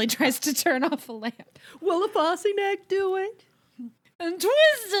Liza Minnelli tries to turn off a lamp Will a Fosse neck do it? and twist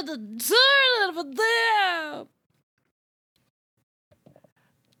it and turn it over there.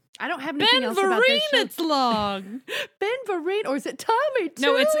 I don't have anything Ben else about this Vereen, show. it's long. Ben Vereen, or is it Tommy Toon?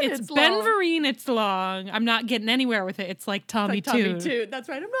 No, it's Ben long? Vereen, it's long. I'm not getting anywhere with it. It's like Tommy It's like Toon. Tommy Toon. That's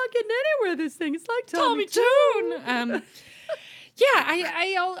right. I'm not getting anywhere with this thing. It's like Tommy Tommy Toon. Toon. Yeah,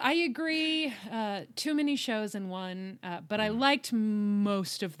 I agree. Too many shows in one, but I liked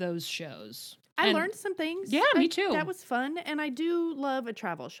most of those shows. I And- learned some things. Yeah, me too. That was fun, and I do love a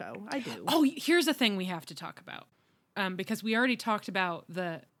travel show. I do. Oh, here's a thing we have to talk about, because we already talked about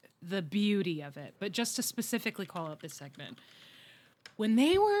the beauty of it, but just to specifically call out this segment, when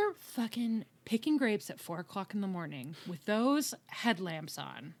they were fucking picking grapes at 4:00 in the morning with those headlamps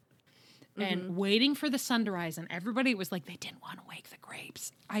on and waiting for the sun to rise. And everybody was like, they didn't want to wake the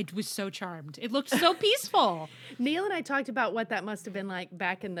grapes. I was so charmed. It looked so peaceful. Neil and I talked about what that must have been like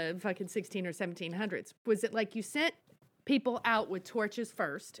back in the fucking 16 or 1700s. Was it like you sent people out with torches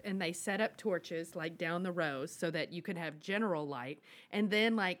first, and they set up torches like down the rows so that you could have general light, and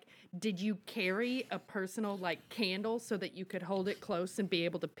then like did you carry a personal like candle so that you could hold it close and be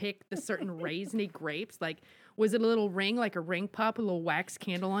able to pick the certain raisiny grapes? Like, was it a little ring, like a ring pop, a little wax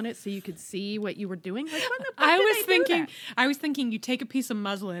candle on it so you could see what you were doing? Like, when the fuck I was thinking you take a piece of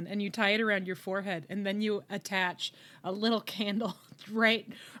muslin and you tie it around your forehead, and then you attach a little candle right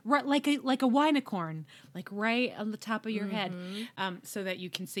like a wine-acorn, like right on the top of your head, so that you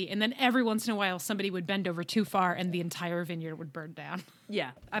can see. And then every once in a while, somebody would bend over too far, and the entire vineyard would burn down.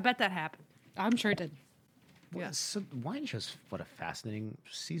 Yeah, I bet that happened. I'm sure it did. Yeah. So wine shows, what a fascinating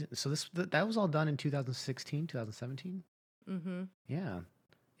season. So that was all done in 2016, 2017? Mm-hmm. Yeah.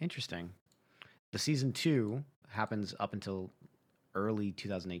 Interesting. The season 2 happens up until early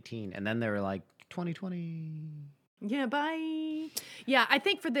 2018, and then they were like 2020. Yeah, bye. Yeah, I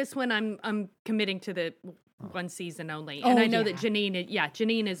think for this one, I'm committing to the one season only, and I know that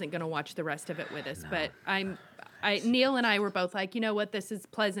Janine isn't going to watch the rest of it with us, but Neil and I were both like, you know what, this is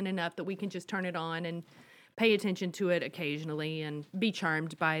pleasant enough that we can just turn it on and pay attention to it occasionally and be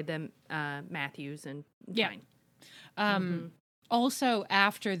charmed by the Matthews and fine. Also,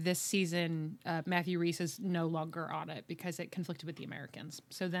 after this season, Matthew Rhys is no longer on it because it conflicted with the Americans.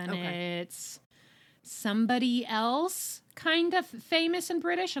 So then it's somebody else, kind of famous and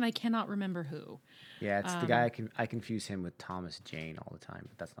British, and I cannot remember who. Yeah, it's the guy I confuse him with Thomas Jane all the time,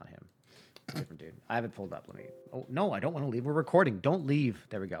 but that's not him. It's a different dude. I have it pulled up. Oh no, I don't want to leave. We're recording. Don't leave.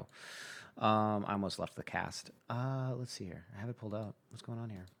 There we go. I almost left the cast. Let's see here. I have it pulled up. What's going on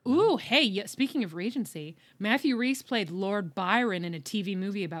here? Ooh, hey, speaking of Regency, Matthew Rhys played Lord Byron in a TV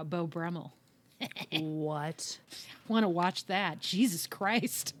movie about Beau Brummel. What? Want to watch that? Jesus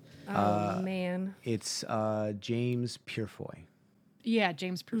Christ. Oh, man. It's James Purefoy. Yeah,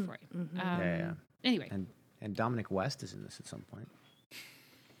 James Purefoy. Yeah. Anyway. And Dominic West is in this at some point.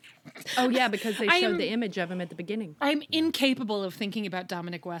 Oh, yeah, because they showed the image of him at the beginning. I'm incapable of thinking about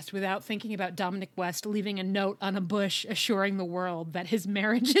Dominic West without thinking about Dominic West leaving a note on a bush assuring the world that his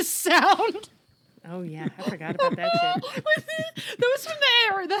marriage is sound. Oh, yeah. I forgot about that shit. That was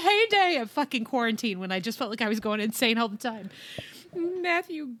from the heyday of fucking quarantine when I just felt like I was going insane all the time.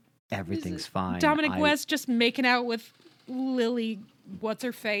 Matthew. Everything's fine. Dominic West just making out with Lily, what's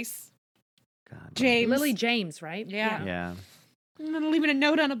her face? God, James. Lily James, right? Yeah. And then leaving a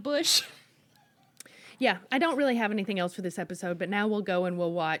note on a bush. Yeah, I don't really have anything else for this episode, but now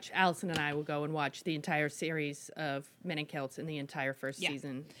Allison and I will go and watch the entire series of Men in Kilts and the entire first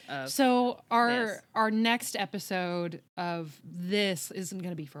season of So this. our next episode of this isn't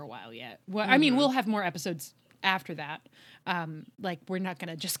going to be for a while yet. Well, I mean, we'll have more episodes after that. Like, we're not going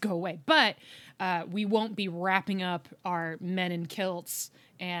to just go away, but we won't be wrapping up our Men in Kilts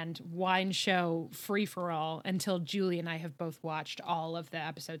and wine show free-for-all until Julie and I have both watched all of the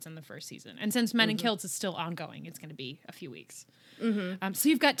episodes in the first season. And since Men in Kilts is still ongoing, it's going to be a few weeks. So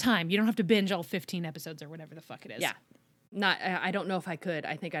you've got time. You don't have to binge all 15 episodes or whatever the fuck it is. Yeah. I don't know if I could.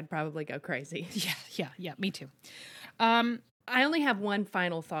 I think I'd probably go crazy. Yeah, me too. I only have one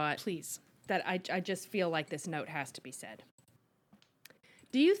final thought. Please. That I just feel like this note has to be said.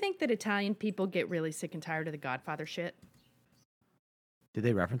 Do you think that Italian people get really sick and tired of the Godfather shit? Did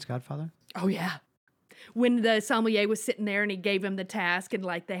they reference Godfather? Oh, yeah. When the sommelier was sitting there and he gave him the task and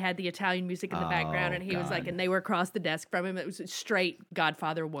like they had the Italian music in the background and he was like, and they were across the desk from him. It was straight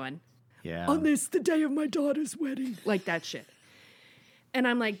Godfather 1. Yeah. On this, the day of my daughter's wedding. Like that shit. And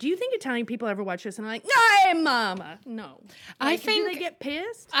I'm like, do you think Italian people ever watch this? And I'm like, no, mama. No. Like, do they get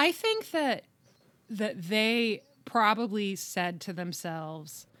pissed? I think that they probably said to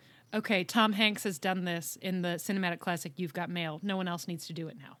themselves, okay, Tom Hanks has done this in the cinematic classic You've Got Mail. No one else needs to do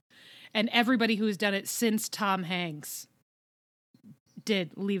it now. And everybody who has done it since Tom Hanks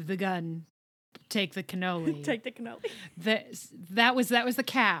did Leave the Gun, Take the Cannoli. Take the cannoli. That was the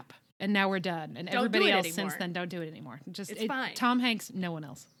cap. And now we're done. And Don't everybody do it else anymore. since then don't do it anymore. It's fine. Tom Hanks, no one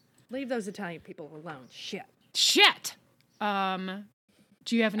else. Leave those Italian people alone. Shit.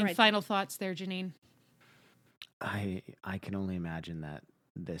 Do you have any final thoughts there, Janine? I can only imagine that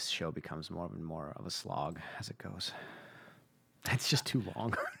this show becomes more and more of a slog as it goes. It's just too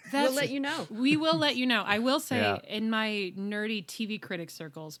long. We'll let you know. We will let you know. I will say, in my nerdy TV critic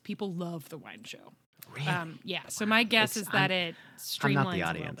circles, people love the wine show. Really? Yeah. So my guess is that it I'm not streamlines the a little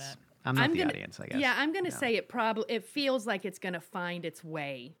audience. bit. I'm not the audience, I guess. Yeah, I'm gonna say it feels like it's gonna find its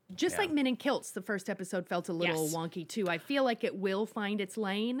way. Just like Men in Kilts, the first episode felt a little wonky too. I feel like it will find its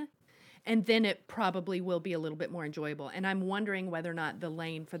lane, and then it probably will be a little bit more enjoyable. And I'm wondering whether or not the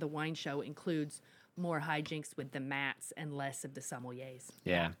lane for the wine show includes more hijinks with the Matts and less of the sommeliers.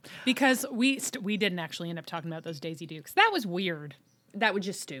 Yeah. Because we didn't actually end up talking about those Daisy Dukes. That was weird. That was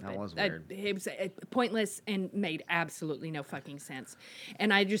just stupid. That was weird. It was pointless and made absolutely no fucking sense.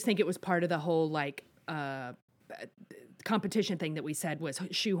 And I just think it was part of the whole like competition thing that we said was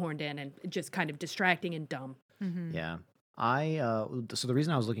shoehorned in and just kind of distracting and dumb. Mm-hmm. Yeah. So the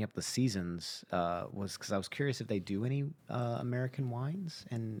reason I was looking up the seasons was because I was curious if they do any American wines,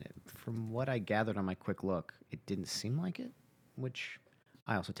 and from what I gathered on my quick look, it didn't seem like it, which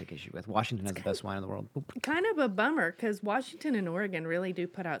I also take issue with. Washington has the best wine in the world. Boop. Kind of a bummer because Washington and Oregon really do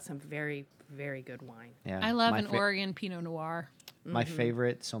put out some very, very good wine. Yeah, I love an Oregon Pinot Noir. My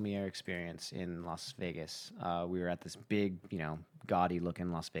favorite sommelier experience in Las Vegas. We were at this big,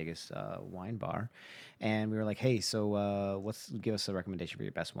 gaudy-looking Las Vegas wine bar, and we were like, "Hey, so give us a recommendation for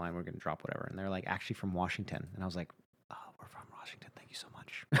your best wine. We're going to drop whatever." And they're like, "Actually, from Washington." And I was like, "Oh, we're from Washington. Thank you so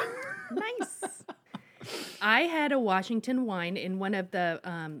much." Nice. I had a Washington wine in one of the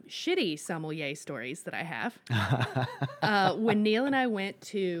shitty sommelier stories that I have. When Neil and I went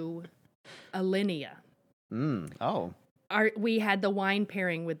to Alinea. Oh. We had the wine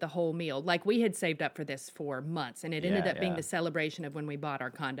pairing with the whole meal. Like, we had saved up for this for months, and it ended up being the celebration of when we bought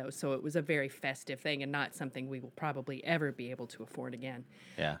our condo. So it was a very festive thing and not something we will probably ever be able to afford again.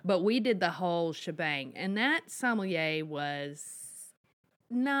 Yeah. But we did the whole shebang, and that sommelier was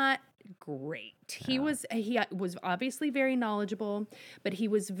not great. He was obviously very knowledgeable, but he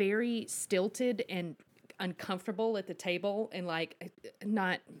was very stilted and uncomfortable at the table and like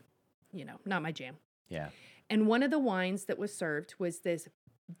not my jam. Yeah. And one of the wines that was served was this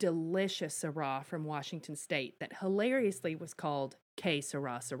delicious Syrah from Washington State that hilariously was called K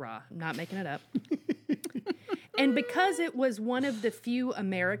Syrah. I'm not making it up. And because it was one of the few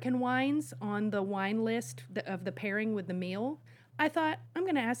American wines on the wine list of the pairing with the meal, I thought, I'm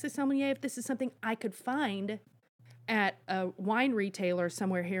going to ask the sommelier if this is something I could find at a wine retailer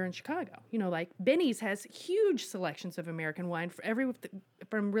somewhere here in Chicago. Like Benny's has huge selections of American wine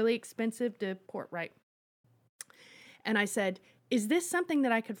from really expensive to port, right? And I said, is this something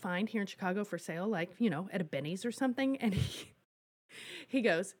that I could find here in Chicago for sale, like, at a Benny's or something? And he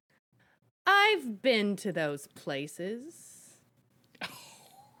goes, I've been to those places.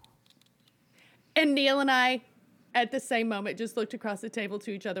 And Neil and I, at the same moment, just looked across the table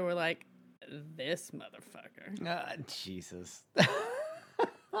to each other. We're like, this motherfucker. Jesus.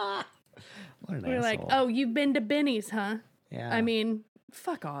 What an We're like, asshole. oh, you've been to Benny's, huh? Yeah. I mean,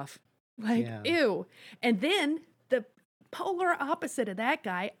 fuck off. Like, ew. And then the polar opposite of that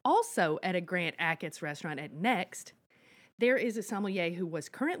guy, also at a Grant Achatz restaurant at Next, there is a sommelier who was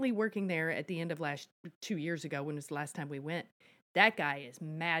currently working there at the end of 2 years ago, when was the last time we went. That guy is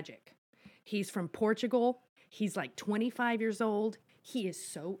magic. He's from Portugal. He's like 25 years old. He is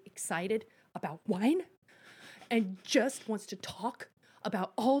so excited about wine and just wants to talk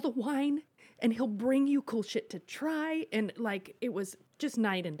about all the wine, and he'll bring you cool shit to try. And like, it was just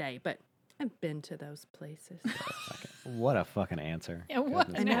night and day, but I've been to those places. What a fucking answer. Yeah, what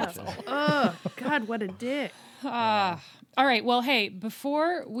Goodness an gracious. asshole. Oh God, what a dick. All right. Well, hey,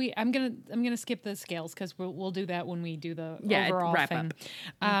 before I'm gonna skip the scales because we'll do that when we do the overall wrap thing.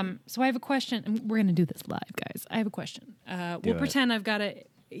 up. So I have a question. And we're gonna do this live, guys. I have a question. We'll pretend I've got a.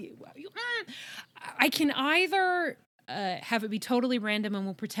 I can either have it be totally random, and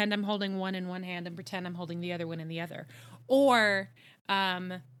we'll pretend I'm holding one in one hand and pretend I'm holding the other one in the other, or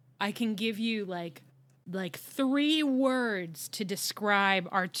I can give you like 3 words to describe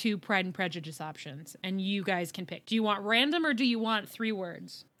our 2 Pride and Prejudice options, and you guys can pick. Do you want random or do you want 3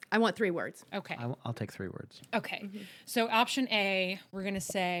 words? I want 3 words. Okay. I'll take 3 words. Okay. So option A, we're going to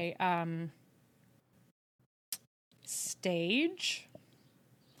say stage.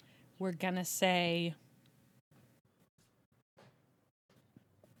 We're going to say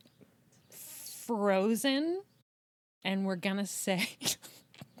Frozen. And we're going to say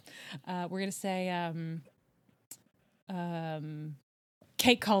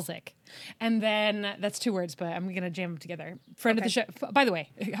Kate Kulzick. And then that's 2 words, but I'm going to jam them together. Friend of the show. By the way,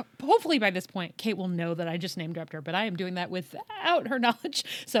 hopefully by this point, Kate will know that I just name dropped her, but I am doing that without her knowledge.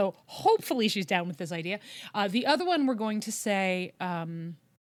 So hopefully she's down with this idea. The other one, we're going to say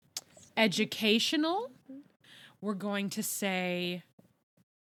educational. We're going to say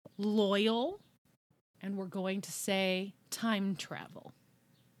loyal. And we're going to say time travel.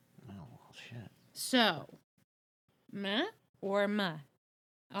 Oh, shit. So, meh or meh?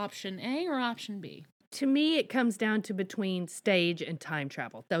 Option A or option B? To me, it comes down to between stage and time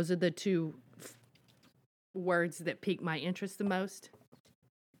travel. Those are the two words that pique my interest the most.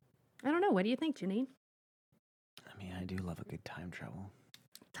 I don't know. What do you think, Janine? I mean, I do love a good time travel.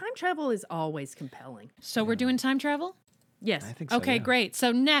 Time travel is always compelling. So we're doing time travel? Yes. I think so. Okay, yeah. great. So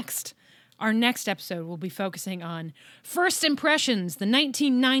our next episode will be focusing on First Impressions, the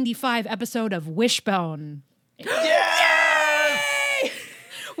 1995 episode of Wishbone.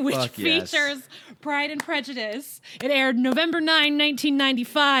 Which Fuck yes. features Pride and Prejudice. It aired November 9,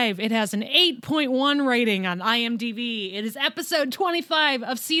 1995. It has an 8.1 rating on IMDb. It is episode 25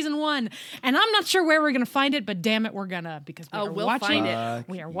 of season 1. And I'm not sure where we're going to find it, but damn it, we're going to, because we'll watching find it. Fuck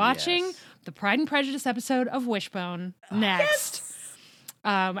We are watching yes. the Pride and Prejudice episode of Wishbone next.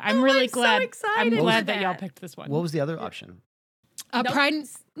 I'm Oh, really I'm so glad. excited I'm for glad that y'all that. picked this one. What was the other option? Nope. Pride and,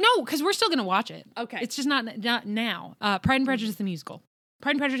 no, because we're still going to watch it. Okay. It's just not now. Pride and Prejudice, the musical.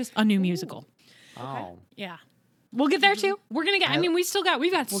 Pride and Prejudice, a new musical. Oh. Yeah. We'll get there too. We're going to get,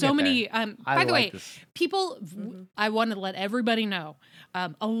 we've got We'll so get many, I by the way, like this. people, I want to let everybody know,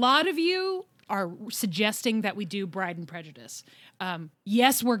 a lot of you are suggesting that we do Bride and Prejudice.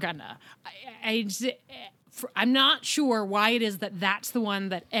 Yes, we're gonna. I'm not sure why it is that that's the one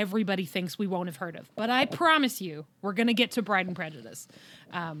that everybody thinks we won't have heard of, but I promise you, we're gonna get to Bride and Prejudice.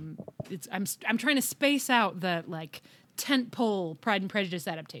 I'm trying to space out the like tentpole Pride and Prejudice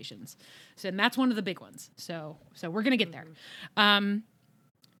adaptations, so and that's one of the big ones. So we're gonna get there.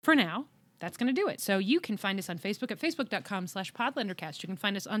 For now, that's going to do it. So you can find us on Facebook at facebook.com/PodlanderCast. You can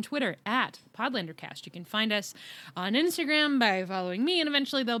find us on Twitter at PodlanderCast. You can find us on Instagram by following me, and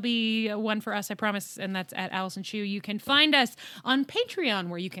eventually there'll be one for us, I promise, and that's at Allison Chu. You can find us on Patreon,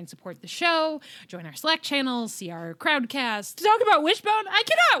 where you can support the show, join our Slack channels, see our crowdcast, talk about Wishbone. I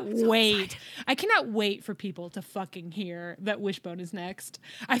cannot wait. I cannot wait for people to fucking hear that Wishbone is next.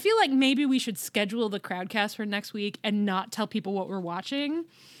 I feel like maybe we should schedule the crowdcast for next week and not tell people what we're watching.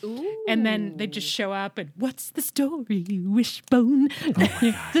 Ooh. And then they just show up and what's the story? Wishbone.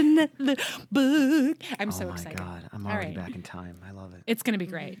 Another book. I'm so excited. Oh my God. I'm All already right. back in time. I love it. It's going to be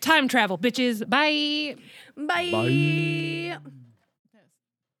great. Time travel, bitches. Bye. Bye. Bye.